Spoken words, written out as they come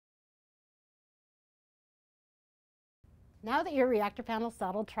Now that your ReactorPanel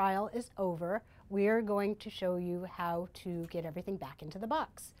saddle trial is over, we're going to show you how to get everything back into the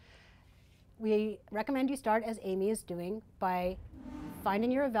box. We recommend you start, as Amy is doing, by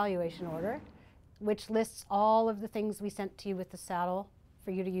finding your evaluation order, which lists all of the things we sent to you with the saddle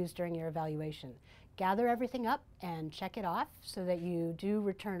for you to use during your evaluation. Gather everything up and check it off so that you do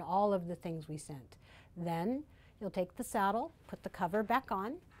return all of the things we sent. Then you'll take the saddle, put the cover back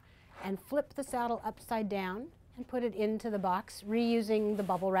on, and flip the saddle upside down and put it into the box, reusing the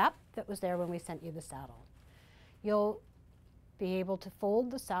bubble wrap that was there when we sent you the saddle. You'll be able to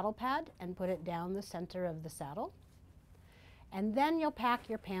fold the saddle pad and put it down the center of the saddle. And then you'll pack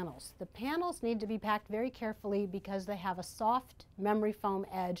your panels. The panels need to be packed very carefully because they have a soft memory foam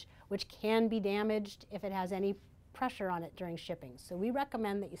edge which can be damaged if it has any pressure on it during shipping. So we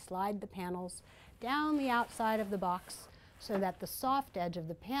recommend that you slide the panels down the outside of the box so that the soft edge of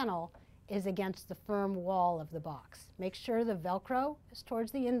the panel is against the firm wall of the box. Make sure the Velcro is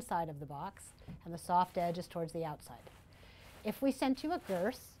towards the inside of the box and the soft edge is towards the outside. If we sent you a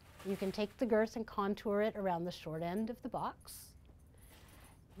girth, you can take the girth and contour it around the short end of the box.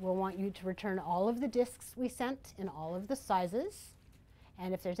 We'll want you to return all of the discs we sent in all of the sizes.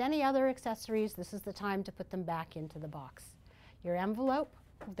 And if there's any other accessories, this is the time to put them back into the box. Your envelope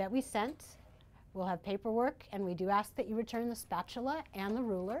that we sent will have paperwork, and we do ask that you return the spatula and the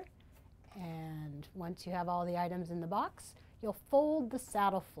ruler. And once you have all the items in the box, you'll fold the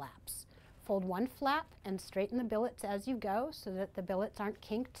saddle flaps. Fold one flap and straighten the billets as you go so that the billets aren't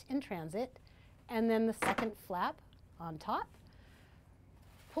kinked in transit. And then the second flap on top.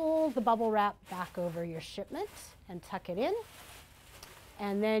 Pull the bubble wrap back over your shipment and tuck it in.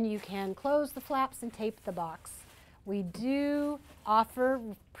 And then you can close the flaps and tape the box. We do offer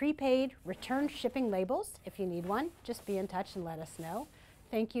prepaid return shipping labels. If you need one, just be in touch and let us know.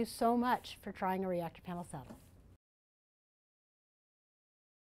 Thank you so much for trying a ReactorPanel saddle.